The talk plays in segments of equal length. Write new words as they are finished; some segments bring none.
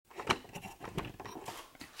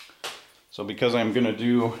So because I'm going to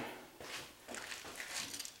do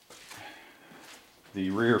the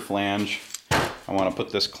rear flange, I want to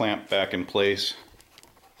put this clamp back in place.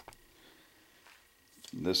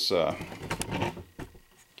 This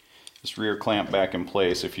rear clamp back in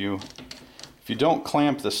place. If you don't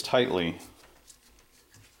clamp this tightly,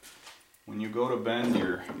 when you go to bend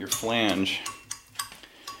your flange,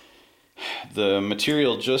 the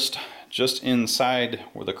material just inside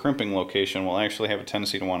where the crimping location will actually have a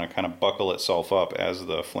tendency to want to kind of buckle itself up as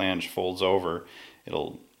the flange folds over.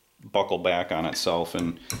 It'll buckle back on itself,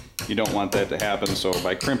 and you don't want that to happen. So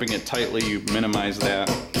by crimping it tightly, you minimize that.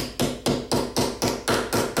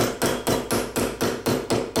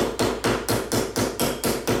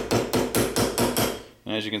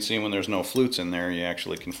 And as you can see, when there's no flutes in there, you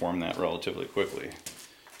actually can form that relatively quickly.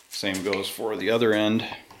 Same goes for the other end,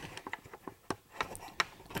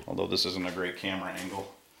 although this isn't a great camera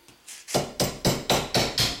angle. You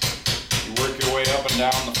work your way up and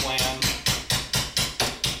down the flange.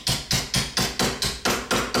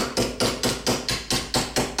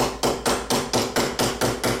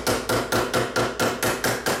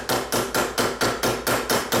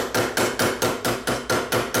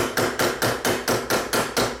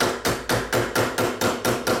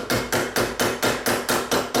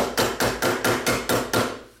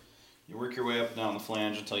 Work your way up and down the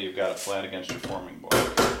flange until you've got it flat against your forming block.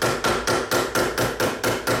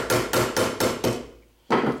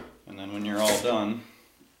 And then when you're all done,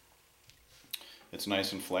 it's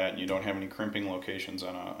nice and flat and you don't have any crimping locations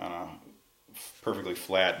on a perfectly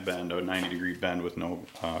flat bend, a 90-degree bend with no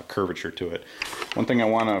curvature to it. One thing I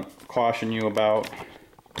want to caution you about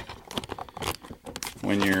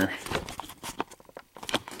when you're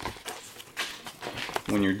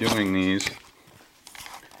doing these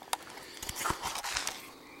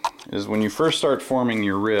is when you first start forming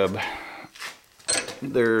your rib,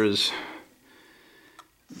 this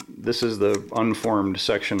is the unformed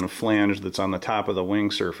section of flange that's on the top of the wing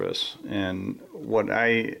surface. And what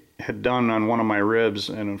I had done on one of my ribs,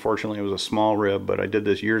 and unfortunately it was a small rib, but I did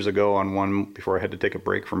this years ago on one before I had to take a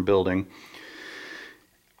break from building.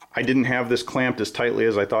 I didn't have this clamped as tightly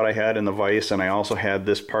as I thought I had in the vise, and I also had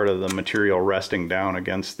this part of the material resting down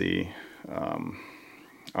against the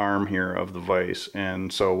arm here of the vise.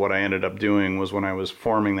 And so what I ended up doing was, when I was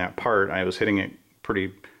forming that part, I was hitting it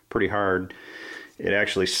pretty hard. It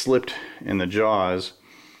actually slipped in the jaws,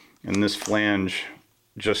 and this flange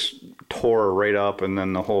just tore right up, and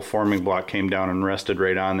then the whole forming block came down and rested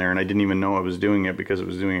right on there, and I didn't even know it was doing it because it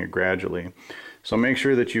was doing it gradually. So make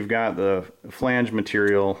sure that you've got the flange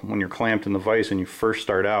material when you're clamped in the vise and you first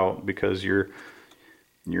start out, because your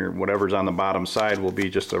whatever's on the bottom side will be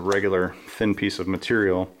just a regular thin piece of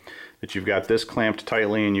material, that you've got this clamped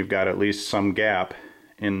tightly and you've got at least some gap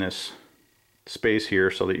in this space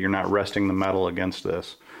here so that you're not resting the metal against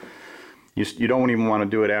this. You don't even want to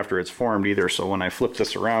do it after it's formed either, so when I flip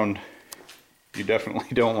this around, you definitely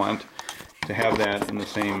don't want to have that in the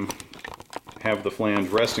same, have the flange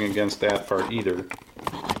resting against that part either.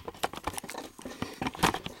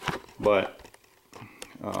 But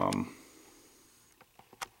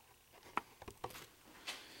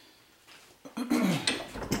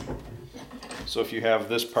so if you have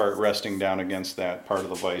this part resting down against that part of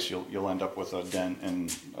the vise, you'll end up with a dent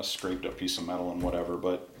and a scraped up piece of metal and whatever.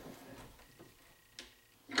 But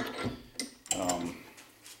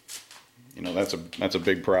you know, that's a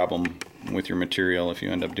big problem with your material if you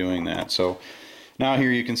end up doing that. So now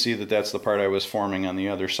here you can see that that's the part I was forming on the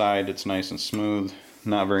other side. It's nice and smooth,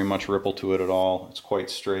 not very much ripple to it at all. It's quite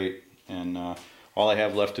straight, and all I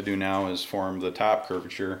have left to do now is form the top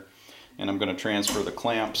curvature, and I'm going to transfer the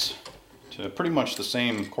clamps to pretty much the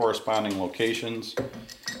same corresponding locations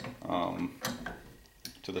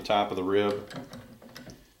to the top of the rib,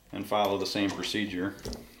 and follow the same procedure.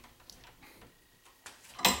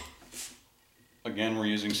 Again, we're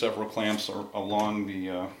using several clamps along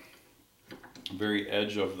the very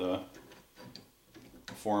edge of the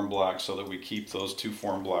form block so that we keep those two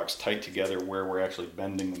form blocks tight together where we're actually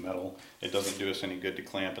bending the metal. It doesn't do us any good to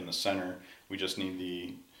clamp in the center. We just need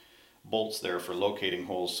the bolts there for locating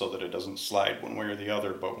holes so that it doesn't slide one way or the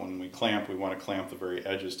other, but when we clamp, we want to clamp the very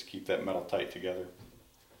edges to keep that metal tight together.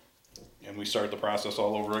 And we start the process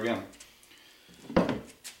all over again.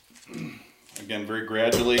 Again, very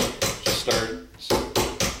gradually, just start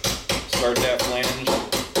that flange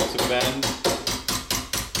to bend.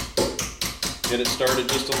 Get it started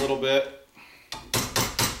just a little bit.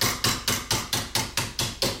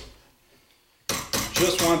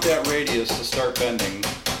 Just want that radius to start bending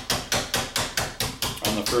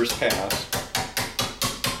on the first pass.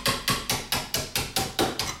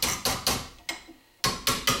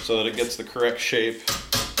 So so that it gets the correct shape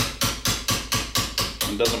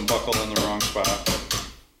and doesn't buckle in the wrong spot.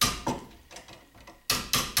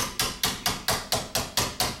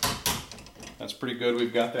 That's pretty good.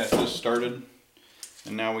 We've got that just started.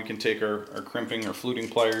 And now we can take our crimping or fluting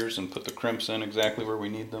pliers and put the crimps in exactly where we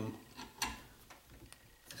need them.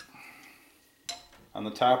 On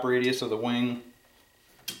the top radius of the wing,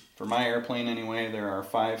 for my airplane anyway, there are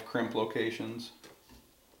 5 crimp locations.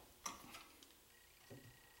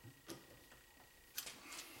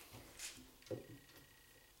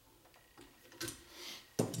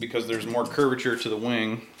 Because there's more curvature to the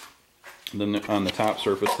wing than on the top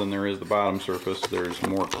surface than there is the bottom surface, there's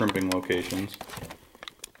more crimping locations.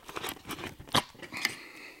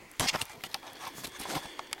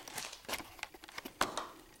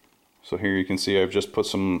 So here you can see I've just put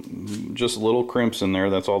some just little crimps in there.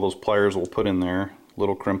 That's all those pliers will put in there.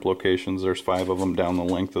 Little crimp locations. There's 5 of them down the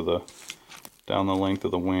length of the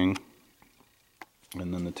wing.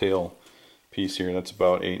 And then the tail piece here, that's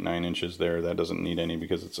about 8-9 inches there. That doesn't need any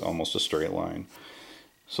because it's almost a straight line.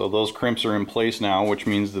 So those crimps are in place now, which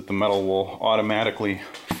means that the metal will automatically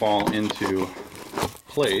fall into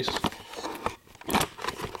place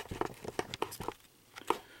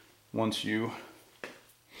once you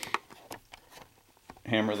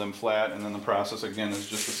hammer them flat, and then the process again is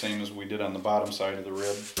just the same as we did on the bottom side of the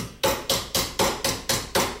rib.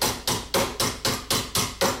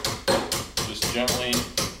 Just gently,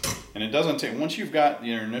 and it doesn't take, once you've got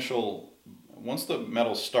the initial, once the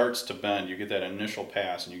metal starts to bend, you get that initial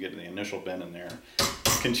pass and you get the initial bend in there.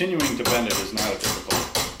 Continuing to bend it is not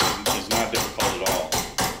difficult at all.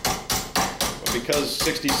 But because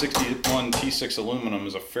 6061 T6 aluminum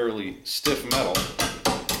is a fairly stiff metal,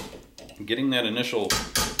 getting that initial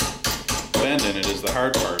bend in it is the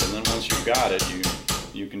hard part, and then once you've got it,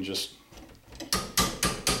 you can just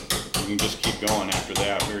keep going after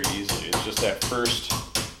that very easily. It's just that first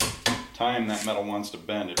time that metal wants to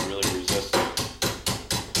bend, it really resists it.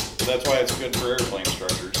 So that's why it's good for airplane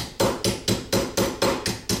structures.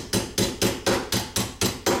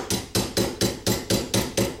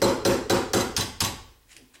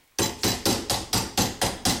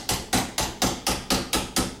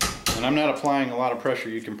 And I'm not applying a lot of pressure.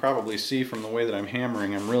 You can probably see from the way that I'm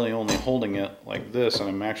hammering, I'm really only holding it like this, and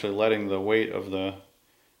I'm actually letting the weight of the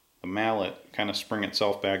mallet kind of spring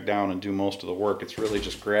itself back down and do most of the work. It's really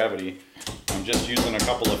just gravity. I'm just using a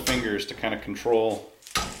couple of fingers to kind of control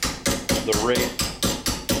the rate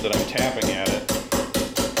that I'm tapping at it.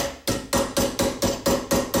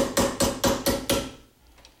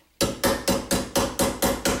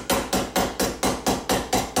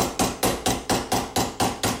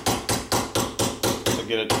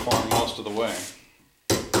 Get it to form most of the way.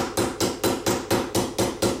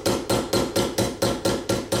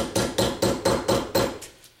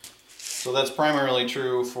 So that's primarily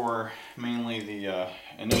true for mainly the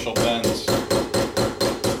initial bends,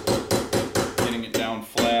 getting it down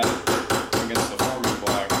flat against the forming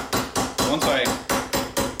block. Once I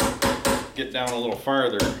get down a little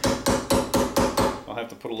farther, I'll have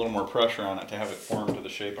to put a little more pressure on it to have it form to the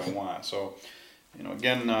shape I want. So, you know,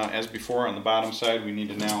 again, as before on the bottom side, we need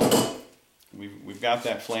to now, we've got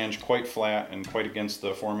that flange quite flat and quite against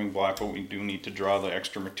the forming block, but we do need to draw the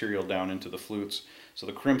extra material down into the flutes. So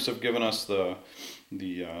the crimps have given us the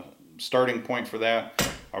starting point for that.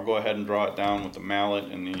 I'll go ahead and draw it down with the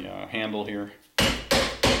mallet and the handle here.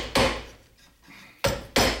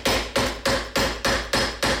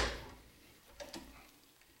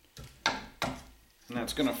 And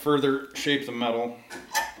that's going to further shape the metal.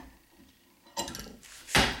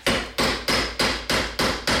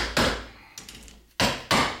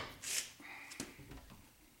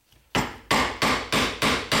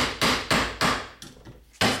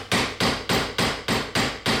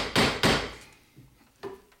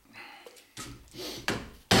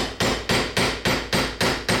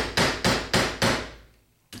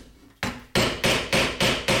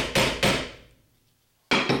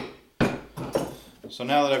 So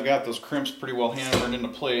now that I've got those crimps pretty well hammered into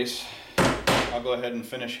place, I'll go ahead and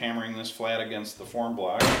finish hammering this flat against the form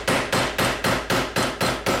block.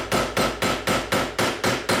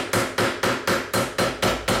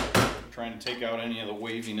 Trying to take out any of the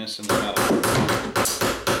waviness in the metal.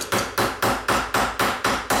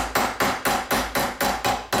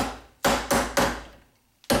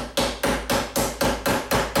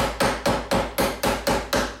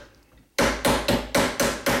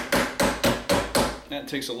 That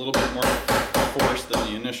takes a little bit more force than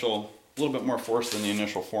the initial,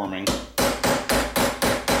 forming, because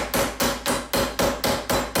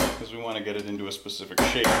we want to get it into a specific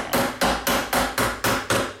shape now.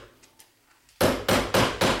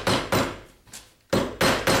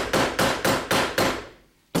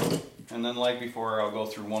 And then like before, I'll go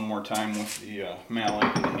through one more time with the mallet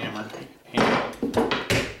and the hammer handle.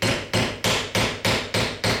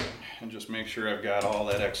 And just make sure I've got all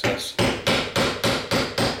that excess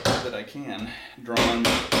that I can drawn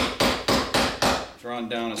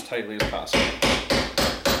down as tightly as possible.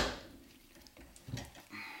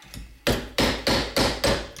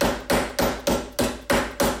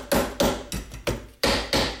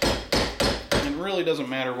 Really doesn't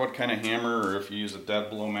matter what kind of hammer or if you use a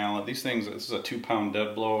dead blow mallet. These things, this is a 2-pound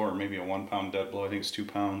dead blow or maybe a 1-pound dead blow. I think it's 2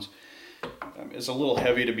 pounds. It's a little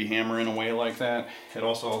heavy to be hammering away like that. It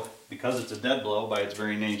also, because it's a dead blow by its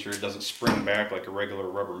very nature, it doesn't spring back like a regular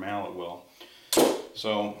rubber mallet will.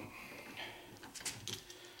 So,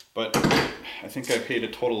 but I think I paid a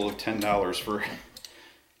total of $10 for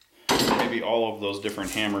maybe all of those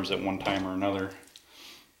different hammers at one time or another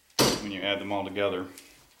when you add them all together.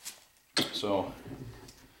 So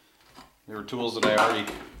they were tools that I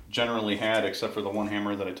already generally had, except for the one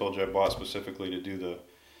hammer that I told you I bought specifically to do the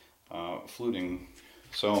fluting.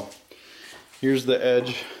 So here's the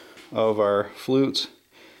edge of our flutes.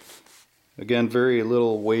 Again, very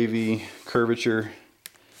little wavy curvature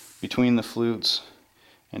between the flutes,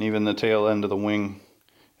 and even the tail end of the wing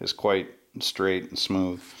is quite straight and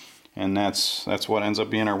smooth. And that's what ends up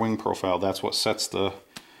being our wing profile. That's what sets the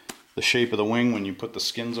shape of the wing when you put the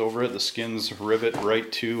skins over it. The skins rivet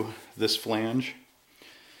right to this flange.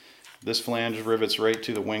 This flange rivets right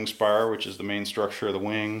to the wing spar, which is the main structure of the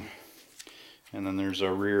wing. And then there's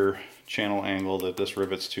a rear channel angle that this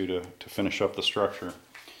rivets to finish up the structure.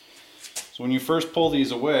 So when you first pull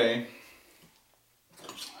these away,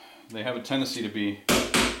 they have a tendency to be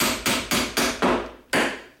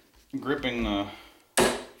gripping the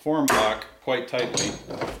form block quite tightly.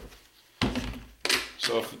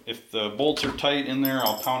 So if the bolts are tight in there,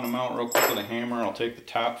 I'll pound them out real quick with a hammer. I'll take the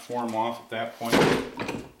top form off at that point.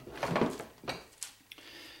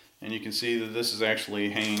 And you can see that this is actually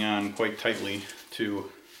hanging on quite tightly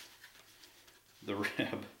to the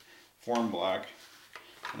rib form block.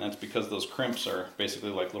 And that's because those crimps are basically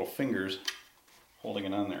like little fingers holding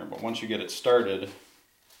it on there. But once you get it started,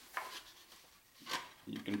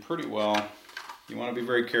 you can pretty well, you want to be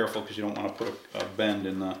very careful because you don't want to put a bend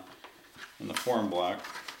in the form block.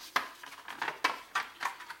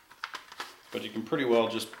 But you can pretty well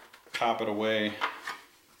just pop it away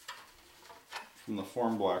from the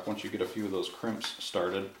form block once you get a few of those crimps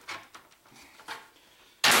started.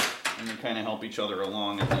 And they kind of help each other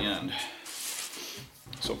along at the end.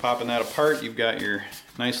 So popping that apart, you've got your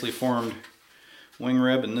nicely formed wing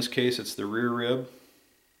rib. In this case, it's the rear rib.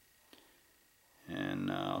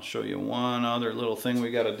 And I'll show you one other little thing we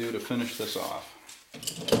got to do to finish this off.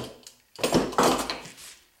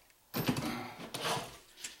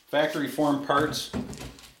 Factory formed parts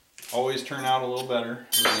always turn out a little better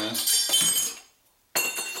than this.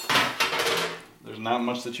 There's not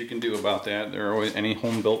much that you can do about that. Any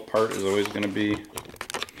home built part is always going to be,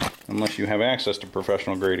 unless you have access to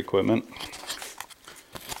professional grade equipment,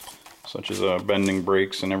 such as bending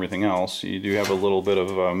brakes and everything else, you do have a little bit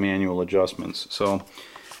of manual adjustments. So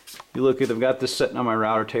you look at, I've got this sitting on my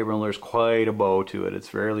router table and there's quite a bow to it. It's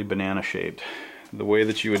fairly banana shaped. The way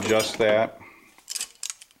that you adjust that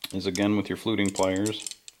is again with your fluting pliers.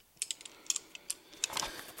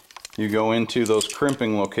 You go into those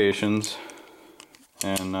crimping locations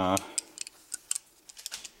and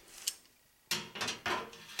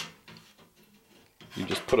you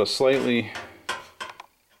just put a slightly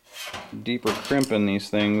deeper crimp in these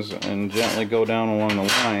things and gently go down along the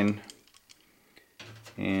line,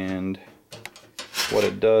 and what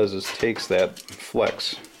it does is takes that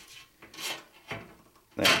flex,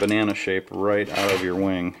 that banana shape, right out of your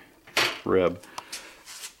wing rib.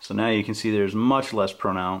 So now you can see there's much less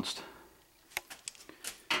pronounced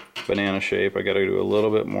banana shape. I got to do a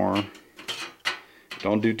little bit more.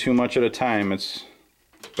 Don't do too much at a time. It's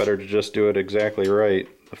better to just do it exactly right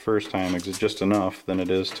the first time. It's just enough than it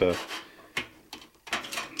is to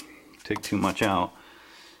take too much out.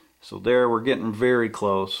 So there, we're getting very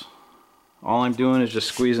close. All I'm doing is just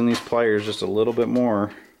squeezing these pliers just a little bit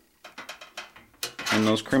more in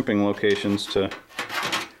those crimping locations to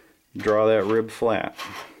draw that rib flat.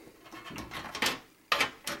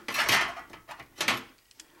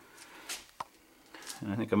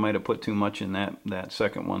 And I think I might have put too much in that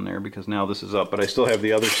second one there, because now this is up, but I still have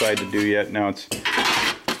the other side to do yet. Now it's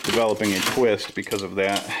developing a twist because of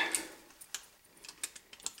that.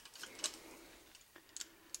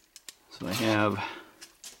 So I have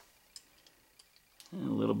a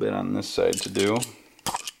little bit on this side to do.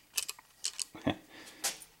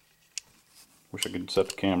 Wish I could set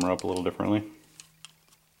the camera up a little differently.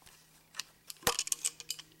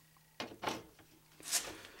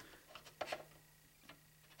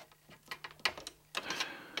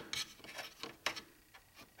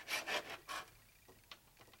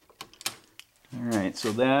 Alright,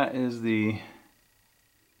 so that is the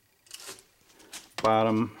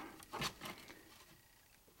bottom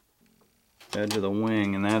edge of the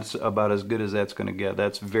wing, and that's about as good as that's going to get.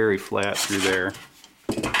 That's very flat through there.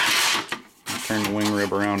 Turn the wing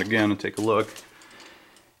rib around again and take a look.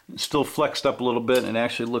 It's still flexed up a little bit, and it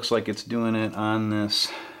actually looks like it's doing it on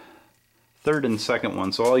this third and second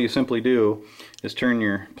one. So all you simply do is turn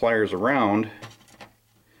your pliers around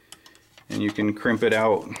and you can crimp it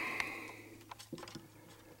out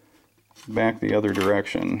back the other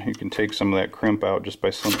direction. You can take some of that crimp out just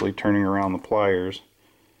by simply turning around the pliers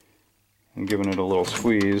and giving it a little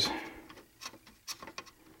squeeze.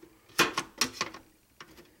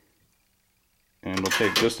 And we'll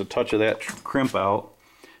take just a touch of that crimp out,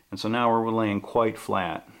 and so now we're laying quite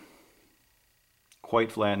flat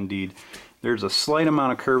indeed. There's a slight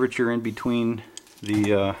amount of curvature in between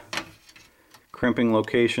the crimping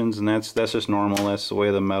locations, and that's just normal. That's the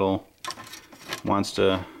way the metal wants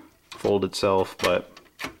to fold itself, but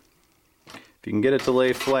if you can get it to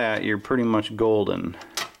lay flat, you're pretty much golden.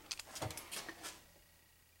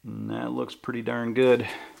 And that looks pretty darn good.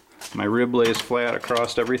 My rib lays flat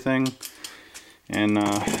across everything, and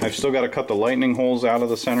I've still got to cut the lightning holes out of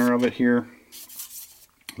the center of it here.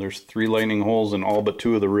 There's 3 lightning holes in all but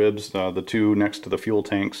 2 of the ribs, the 2 next to the fuel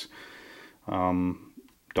tanks.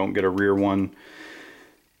 Don't get a rear one,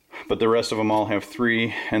 but the rest of them all have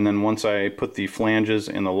 3, and then once I put the flanges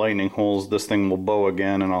in the lightning holes, this thing will bow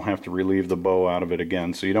again, and I'll have to relieve the bow out of it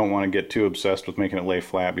again. So you don't want to get too obsessed with making it lay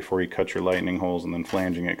flat before you cut your lightning holes and then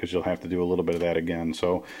flanging it, because you'll have to do a little bit of that again.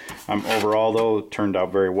 So overall though, it turned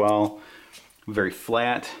out very well. Very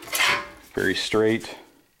flat, very straight.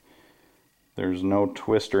 There's no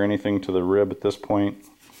twist or anything to the rib at this point,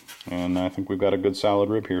 and I think we've got a good solid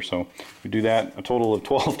rib here. So we do that a total of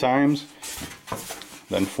 12 times,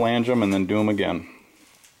 then flange them, and then do them again.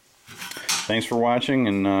 Thanks for watching,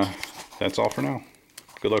 and that's all for now.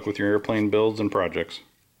 Good luck with your airplane builds and projects.